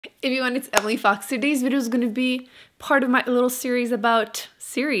Everyone, it's Emily Fox. Today's video is going to be part of my little series about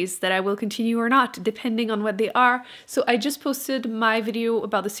series that I will continue or not, depending on what they are. So I just posted my video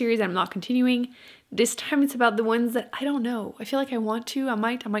about the series I'm not continuing. This time it's about the ones that I don't know. I feel like I want to, I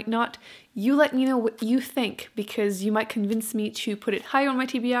might not. You let me know what you think, because you might convince me to put it higher on my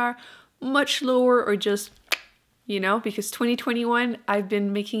TBR, much lower, or just, you know, because 2021, I've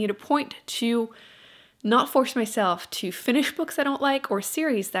been making it a point to not force myself to finish books I don't like or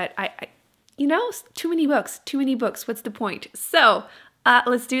series that I you know, too many books, what's the point? So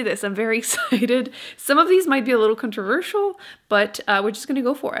let's do this. I'm very excited. Some of these might be a little controversial, but we're just gonna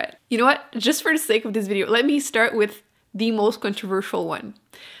go for it. You know what? Just for the sake of this video, let me start with the most controversial one.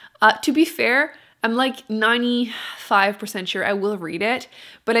 To be fair, I'm like 95% sure I will read it,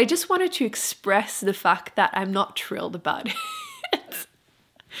 but I just wanted to express the fact that I'm not thrilled about it.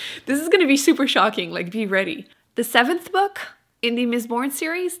 This is going to be super shocking, like be ready. The 7th book in the Mistborn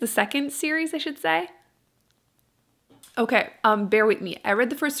series, the 2nd series I should say. Okay, bear with me. I read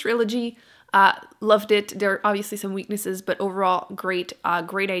the first trilogy, loved it. There are obviously some weaknesses, but overall great,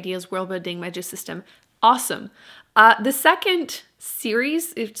 great ideas, world building, magic system, awesome. The 2nd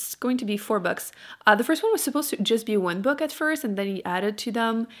series, it's going to be 4 books. The first one was supposed to just be 1 book at first, and then he added to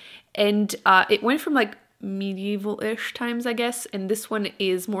them, and it went from like medieval-ish times, I guess, and this one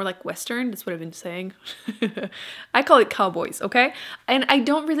is more like Western. That's what I've been saying. I call it cowboys, okay? And I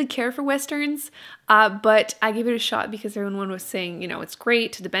don't really care for Westerns, but I gave it a shot because everyone was saying, you know, it's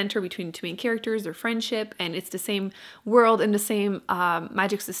great, the banter between the 2 main characters, their friendship, and it's the same world and the same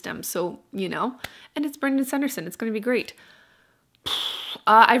magic system, so, you know, and it's Brandon Sanderson. It's going to be great.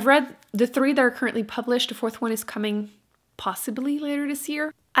 I've read the 3 that are currently published. The 4th one is coming possibly later this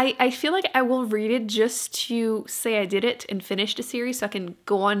year. I feel like I will read it just to say I did it and finish the series so I can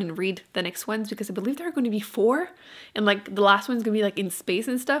go on and read the next ones, because I believe there are going to be 4 and like the last one's gonna be like in space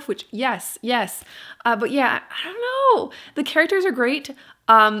and stuff, which yes. But yeah, I don't know. The characters are great.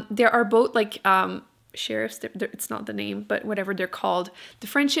 There are both like sheriffs, it's not the name, but whatever they're called. The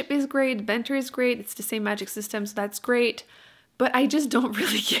friendship is great, the banter is great, it's the same magic system, so that's great. But I just don't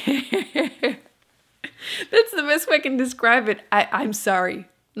really care. That's the best way I can describe it. I'm sorry.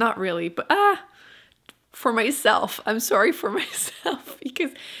 Not really, but for myself. I'm sorry for myself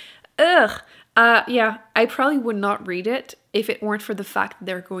because, yeah, I probably would not read it if it weren't for the fact that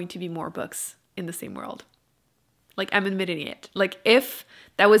there are going to be more books in the same world. Like, I'm admitting it. Like, if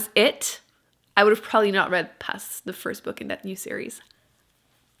that was it, I would have probably not read past the first book in that new series.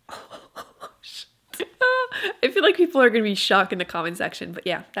 I feel like people are going to be shocked in the comment section, but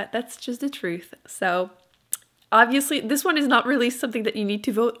yeah, that's just the truth. So obviously this one is not really something that you need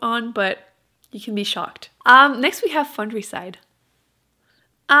to vote on, but you can be shocked. Next we have Fundraiside.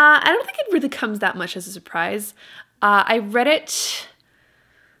 I don't think it really comes that much as a surprise. I read it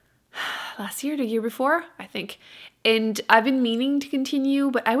last year, the year before, I think. And I've been meaning to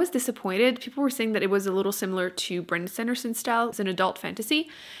continue, but I was disappointed. People were saying that it was a little similar to Brandon Sanderson's style. It's an adult fantasy.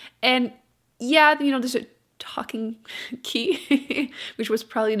 And yeah, you know, there's a talking key, which was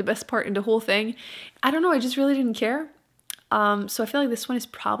probably the best part in the whole thing. I don't know, I just really didn't care. So I feel like this one is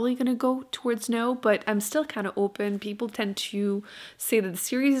probably gonna go towards no, but I'm still kind of open. People tend to say that the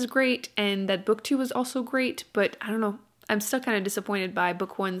series is great and that book 2 was also great, but I don't know. I'm still kind of disappointed by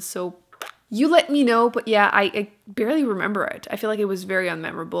book 1, so you let me know. But yeah, I barely remember it. I feel like it was very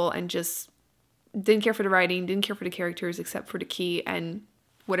unmemorable and just didn't care for the writing, didn't care for the characters except for the key and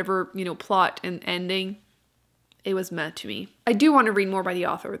whatever, you know, plot and ending. It was meant to me. I do want to read more by the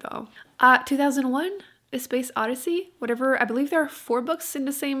author though. 2001, A Space Odyssey, whatever. I believe there are 4 books in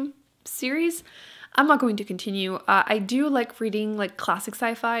the same series. I'm not going to continue. I do like reading like classic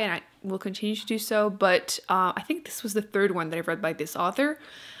sci-fi and I will continue to do so, but I think this was the 3rd one that I've read by this author.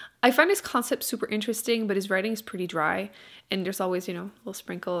 I find his concept super interesting, but his writing is pretty dry and there's always, you know, a little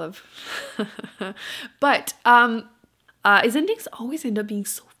sprinkle of but his endings always end up being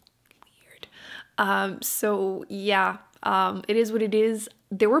so weird. So yeah, it is what it is.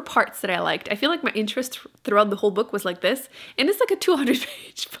 There were parts that I liked. I feel like my interest throughout the whole book was like this, and it's like a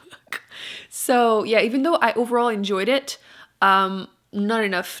 200-page book. So yeah, even though I overall enjoyed it, not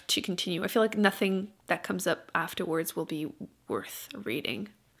enough to continue. I feel like nothing that comes up afterwards will be worth reading.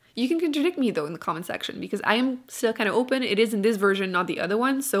 You can contradict me though in the comment section because I am still kind of open. It is in this version, not the other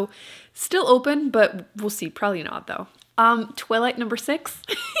one, so still open, but we'll see. Probably not though. Twilight number 6.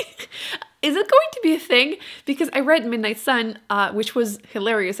 Is it going to be a thing? Because I read Midnight Sun, which was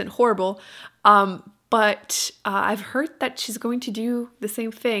hilarious and horrible, but I've heard that she's going to do the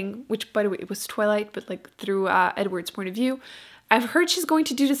same thing, which by the way, it was Twilight, but like through Edward's point of view. I've heard she's going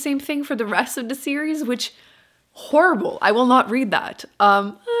to do the same thing for the rest of the series, which horrible. I will not read that.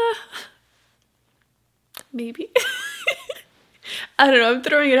 Maybe. I don't know, I'm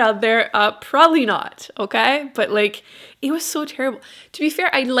throwing it out there. Probably not, okay? But like, it was so terrible. To be fair,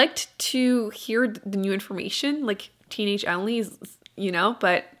 I liked to hear the new information, like Teenage Emily is, you know,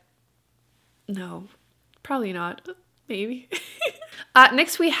 but no, probably not. Maybe.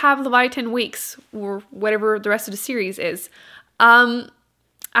 Next we have Leviathan Wakes, or whatever the rest of the series is. I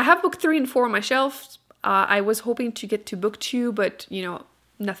have book 3 and 4 on my shelf. I was hoping to get to book 2, but you know,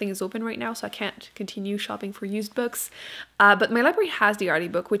 nothing is open right now, so I can't continue shopping for used books. But my library has the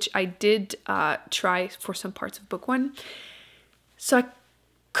audiobook, which I did try for some parts of book 1. So I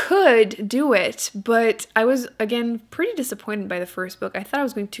could do it, but I was, again, pretty disappointed by the first book. I thought I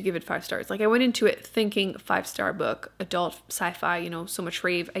was going to give it 5 stars. Like, I went into it thinking 5-star book, adult sci-fi, you know, so much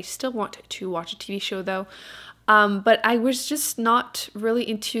rave. I still want to watch a TV show, though. But I was just not really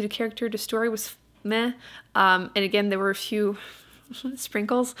into the character. The story was meh. And again, there were a few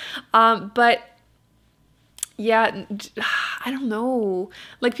sprinkles, but yeah, I don't know,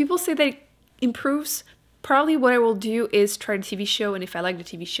 like people say that it improves. Probably what I will do is try the TV show, and if I like the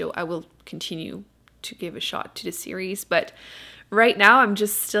TV show, I will continue to give a shot to the series. But right now I'm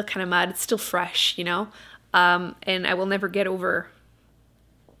just still kind of mad. It's still fresh, you know, and I will never get over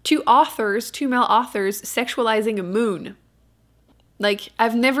two male authors sexualizing a moon. Like,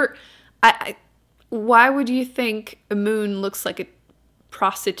 I've never, why would you think a moon looks like a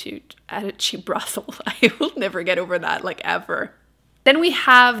prostitute at a cheap brothel? I will never get over that, like, ever. Then we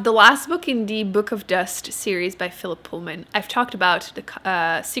have the last book in the Book of Dust series by Philip Pullman. I've talked about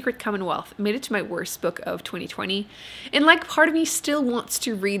the Secret Commonwealth. I made it to my worst book of 2020. And like, part of me still wants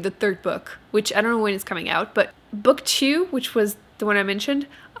to read the 3rd book, which I don't know when it's coming out, but book 2, which was the one I mentioned,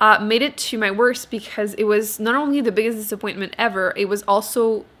 made it to my worst because it was not only the biggest disappointment ever, it was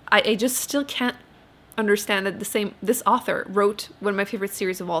also, I just still can't understand that this author wrote one of my favorite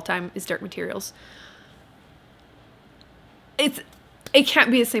series of all time, is Dark Materials. It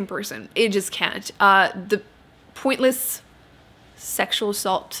can't be the same person. It just can't. The pointless sexual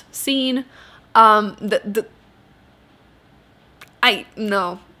assault scene, I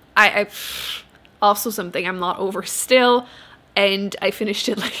also something I'm not over still, and I finished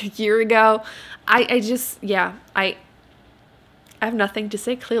it like a year ago. I have nothing to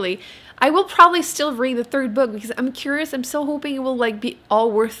say, clearly. I will probably still read the 3rd book because I'm curious. I'm still hoping it will like be all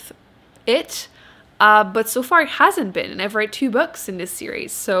worth it. But so far it hasn't been, and I've read 2 books in this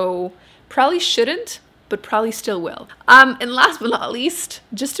series, so probably shouldn't, but probably still will. And last but not least,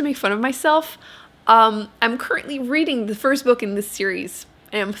 just to make fun of myself, I'm currently reading the 1st book in this series,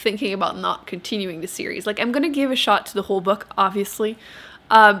 and I'm thinking about not continuing the series. Like, I'm gonna give a shot to the whole book, obviously,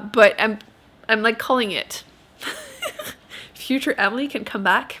 but I'm like calling it. Future Emily can come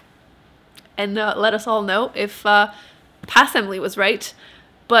back and let us all know if past Emily was right.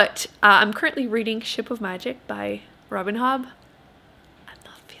 But I'm currently reading Ship of Magic by Robin Hobb. I'm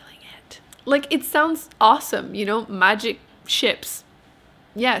not feeling it. Like, it sounds awesome, you know, magic ships.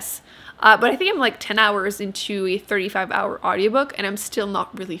 Yes. But I think I'm like 10 hours into a 35-hour audiobook, and I'm still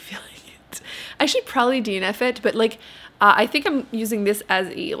not really feeling it. I should probably DNF it, but like, I think I'm using this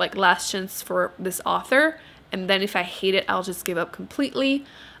as a like last chance for this author, and then if I hate it, I'll just give up completely.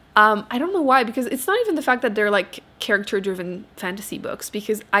 I don't know why, because it's not even the fact that they're like character-driven fantasy books,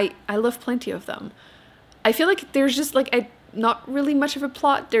 because I love plenty of them. I feel like there's just like not really much of a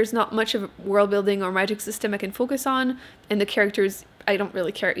plot, there's not much of a world building or magic system I can focus on, and the characters, I don't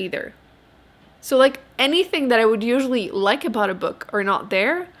really care either. So like, anything that I would usually like about a book are not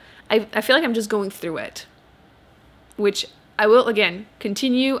there. I feel like I'm just going through it, which I will, again,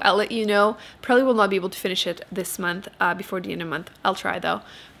 continue. I'll let you know. Probably will not be able to finish it this month, before the end of the month. I'll try though.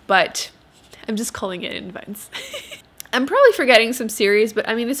 But I'm just calling it in advance. I'm probably forgetting some series, but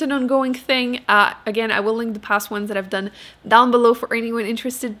I mean, it's an ongoing thing. Again, I will link the past ones that I've done down below for anyone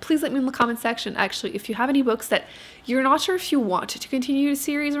interested. Please let me know in the comment section, actually, if you have any books that you're not sure if you want to continue the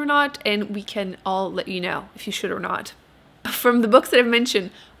series or not, and we can all let you know if you should or not. From the books that I've mentioned,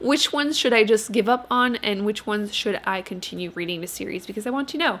 which ones should I just give up on, and which ones should I continue reading the series, because I want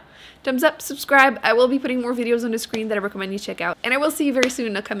to know. Thumbs up, subscribe. I will be putting more videos on the screen that I recommend you check out, and I will see you very soon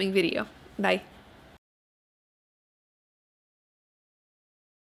in a coming video. Bye.